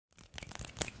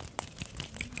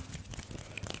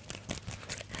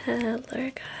Hello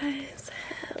guys,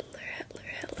 hello,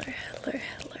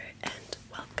 and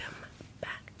welcome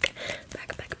back.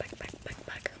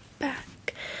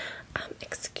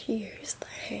 Excuse the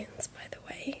hands, by the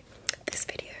way. This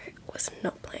video was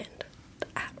not planned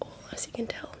at all, as you can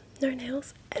tell. No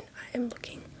nails, and I am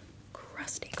looking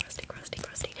crusty.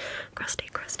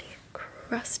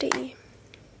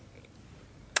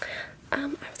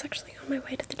 I was actually on my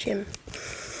way to the gym,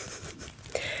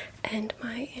 and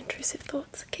my intrusive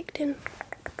thoughts kicked in,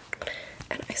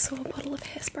 and I saw a bottle of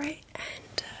hairspray,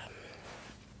 and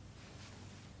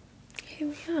here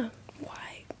we are.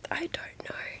 Why? I don't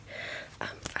know.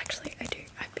 Actually, I do.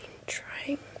 I've been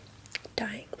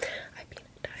dying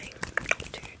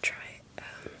to try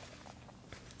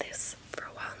this for a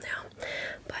while now,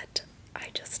 but I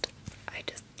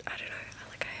don't know.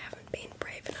 I haven't been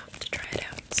brave enough to try it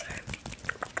out, so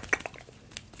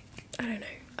I don't know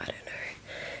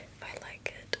if I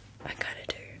like it. I kind of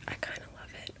do. I kind of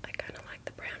love it. I kind of like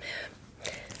the brown hair,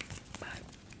 but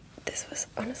this was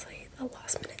honestly a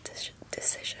last minute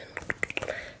decision.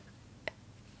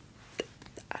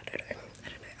 I don't know.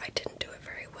 I didn't do it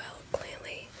very well.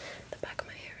 Clearly, the back of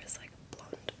my hair is like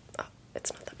blonde. Oh,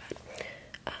 it's not that bad.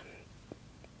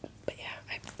 But yeah,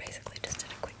 I basically just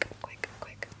did a quick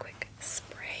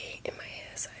spray in my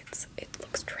hair, so it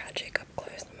looks tragic up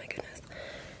close. Oh my goodness!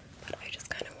 But I just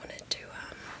kind of wanted to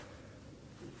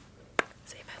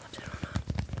see if I loved it or not.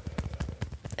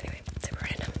 Anyway, super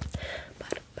random.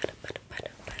 But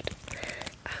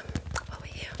while we're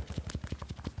here,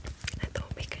 I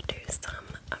thought we could do some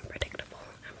unpredictable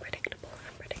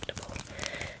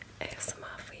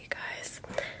ASMR for you guys.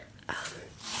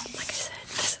 Like I said,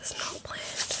 this is not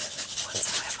planned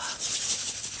whatsoever.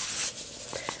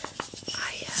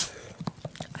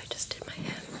 I just did my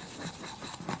hair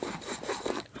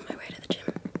on my way to the gym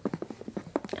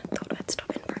and thought I'd stop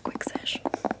in for a quick sesh.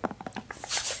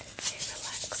 Hey,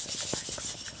 relax.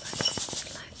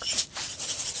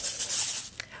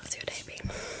 How's your day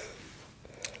been?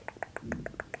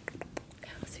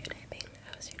 How's your day been?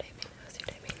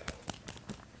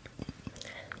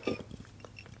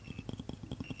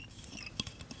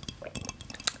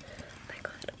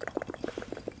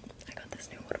 I got this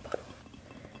new water bottle.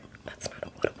 That's not a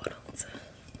water bottle, it's a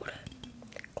water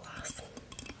glass.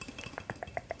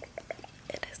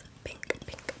 It is pink.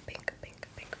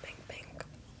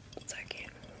 So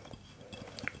cute.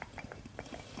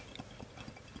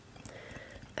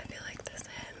 I feel like this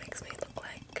hair makes me look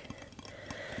like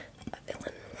a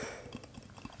villain.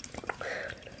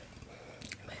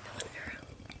 In my villain era.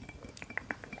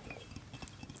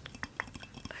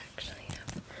 I actually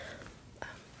have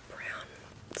brown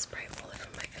spray all over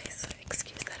my face, so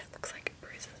excuse that it looks like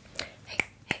bruises. Hey,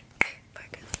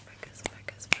 focus.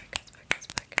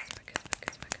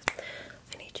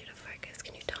 I need you to focus.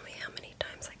 Can you tell me how many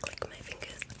times I click my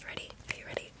fingers? Ready? Are you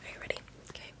ready?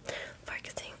 Okay.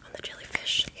 Focusing on the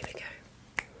jellyfish. Here we go.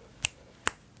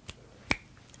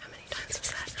 How many times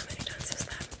was that?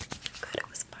 Good, it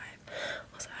was 5.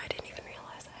 Also, I didn't even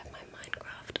realize I have my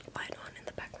Minecraft light on in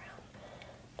the background.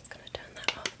 I'm just gonna turn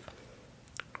that off.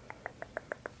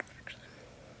 Actually,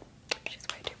 she's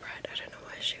way too bright. I don't know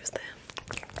why she was there.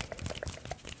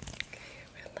 Okay,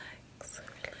 relax.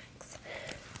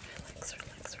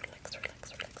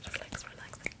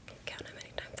 Count how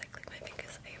many times I click my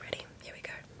fingers. Are you ready? Here we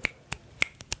go.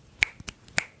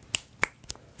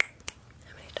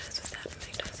 How many times was that?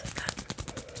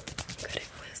 Good, it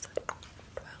was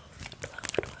 12.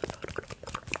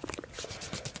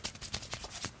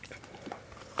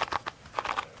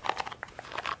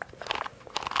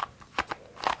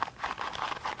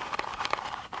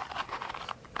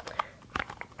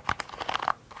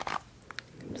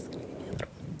 I'm just gonna give you a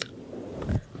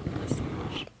little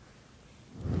massage.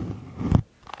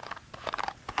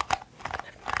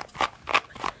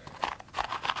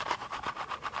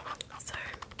 So,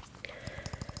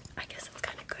 I guess it's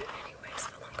kind of good anyways,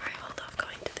 the longer I hold off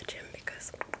going to the gym,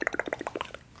 because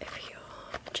if your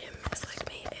gym is like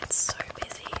me, it's so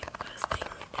busy first thing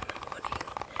in the morning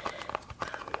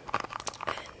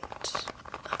and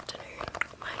afternoon.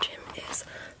 My gym is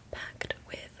packed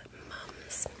with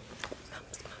mums.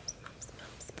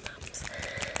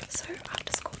 So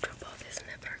after school drop off is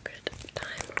never a good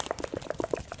time.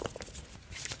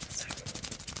 So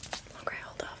the longer I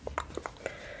hold off,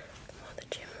 the more the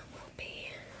gym will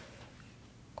be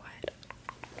quiet.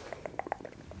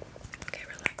 Okay,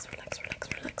 relax.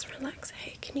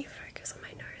 Hey, can you focus on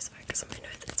my nose? It's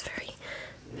very,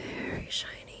 very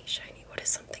shiny. What is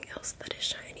something else that is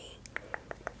shiny?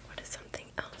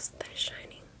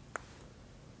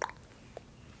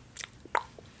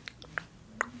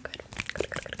 Good.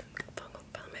 Follow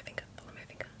my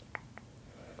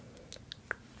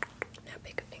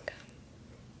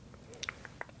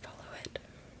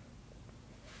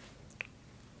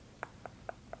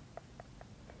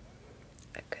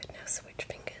switch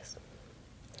fingers.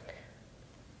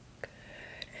 Good,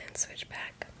 and switch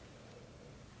back.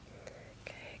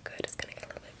 Okay, good. It's gonna get a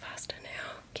little bit faster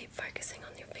now. Keep focusing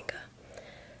on your finger.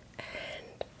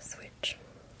 And switch.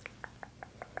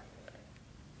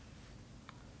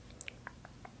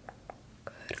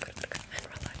 Good, good, good, good. And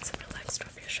relax and relax.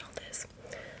 Drop your shoulders.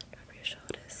 Drop your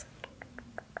shoulders.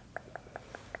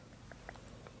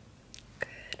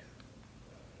 Good.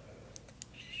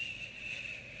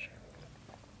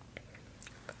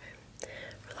 Okay.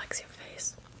 Relax your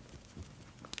face.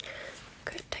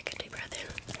 Good. Take a deep breath in.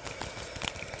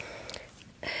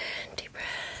 And deep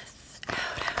breath out,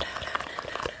 out, out, out,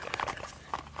 out, out, out.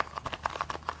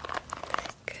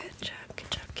 Good job,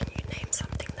 good job. Can you name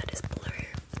something that is blue?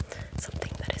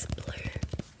 Something that is blue.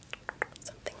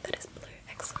 Something that is blue.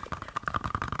 Excellent.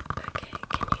 Okay,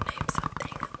 can you name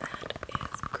something that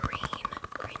is green?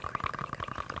 Green, green, green, green,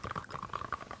 green, green, green.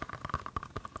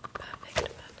 Perfect,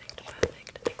 perfect,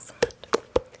 perfect. Excellent.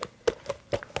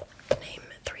 Name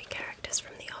 3 characters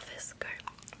from The Office. Go.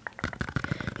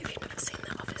 If you've never seen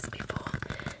The Office before,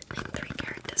 name 3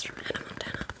 characters from Hannah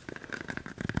Montana.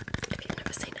 If you've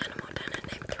never seen Hannah Montana,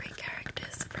 name 3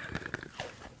 characters from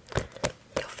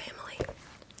your family.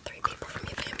 3 people from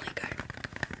your family. Go.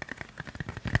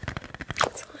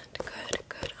 Excellent. Good,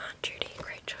 good. Aunt Judy,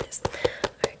 great choice.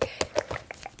 Okay.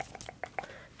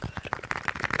 Good.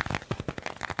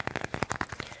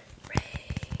 Ray.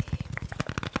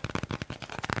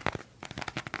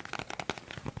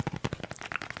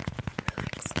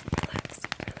 Relax, relax,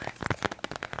 relax.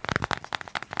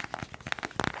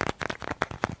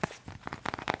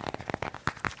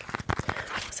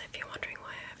 So if you're wondering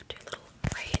why I have 2 little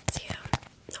braids here,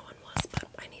 no one was, but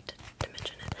I need to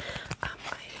mention it. I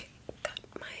cut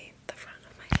the front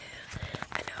of my hair,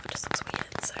 and now it just looks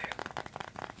weird, so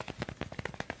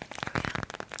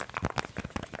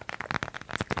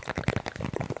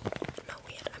not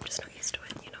weird, I'm just not used to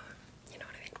it, you know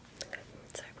what I mean?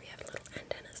 So we have little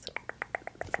antennas.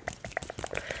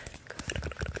 Good.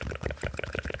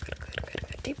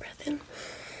 Deep breath in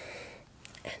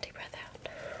and deep breath out.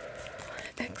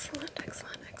 Excellent,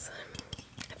 excellent, excellent.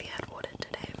 Have you had water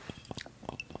today?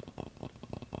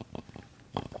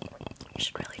 You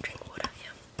should really drink water,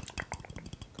 yeah.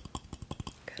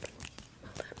 Good.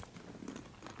 Well done.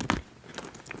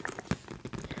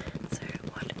 So,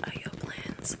 what are your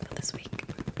plans for this week?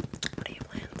 What are your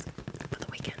plans for the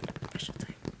weekend, I should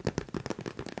say?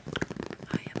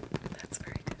 Oh, yeah, that's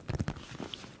very good.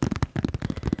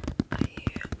 Are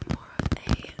you more of a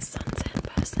sunset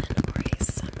person or a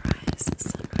sunrise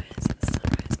person?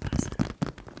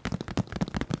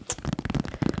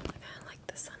 I kind of like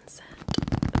the sunset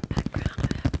background I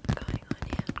have going on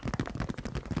here.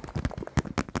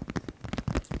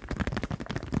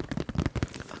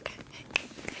 Okay, hey,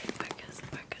 focus.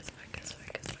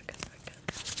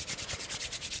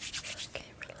 Okay,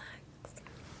 relax.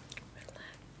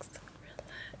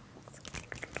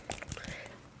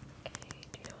 Okay,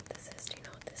 do you know what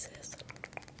this is?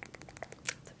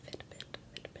 It's a Fitbit.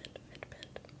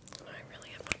 I really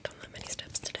have not done that many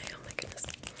steps today, oh my goodness.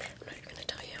 I'm not even going to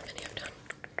tell you how many I've done.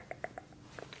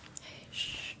 Hey,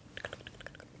 shh.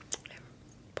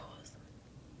 Pause.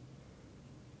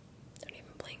 Don't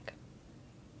even blink.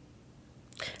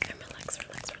 And relax.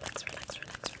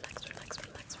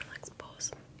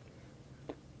 Pause.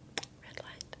 Red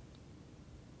light.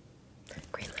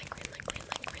 Green light.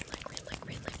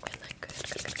 Good.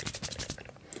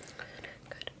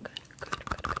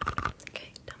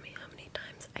 Okay, tell me how many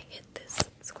times I hit this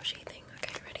squishy thing.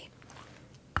 Okay, ready?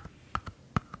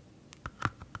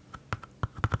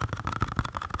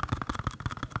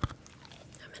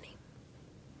 How many?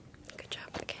 Good job.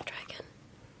 Okay, try again.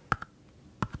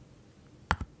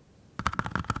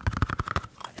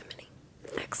 How many?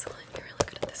 Excellent. You're really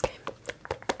good at this game.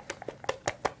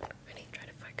 Ready? Try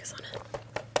to focus on it.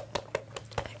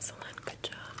 Excellent. Good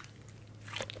job.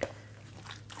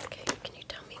 Okay, can you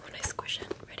tell me when I squish it?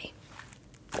 Ready?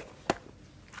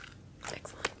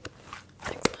 Excellent.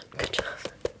 Good job.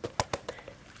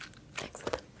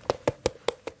 Excellent.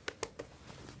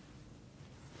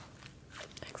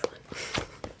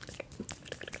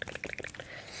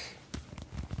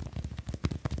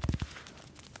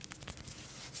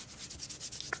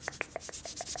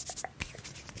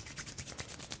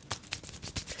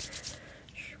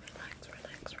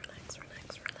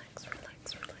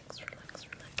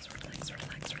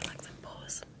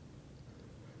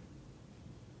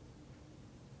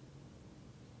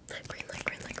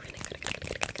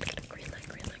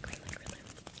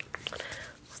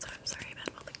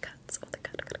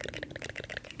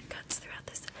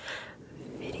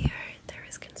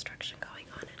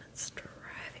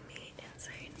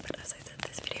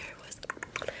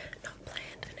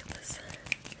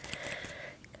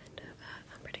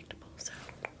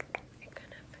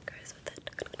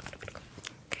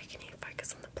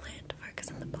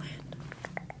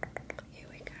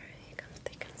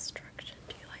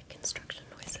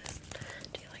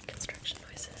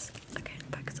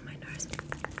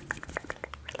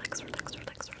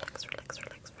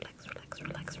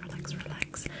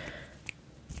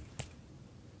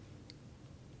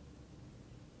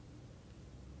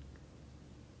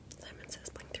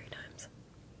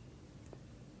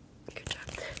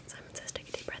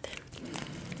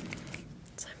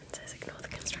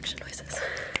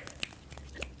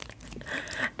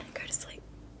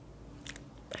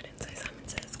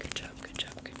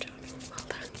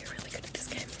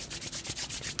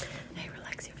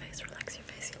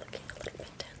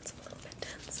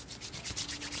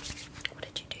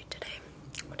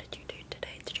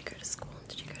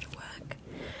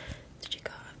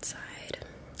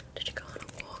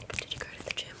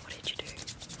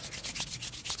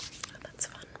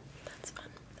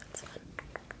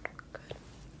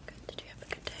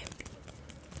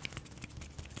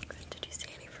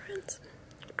 friends.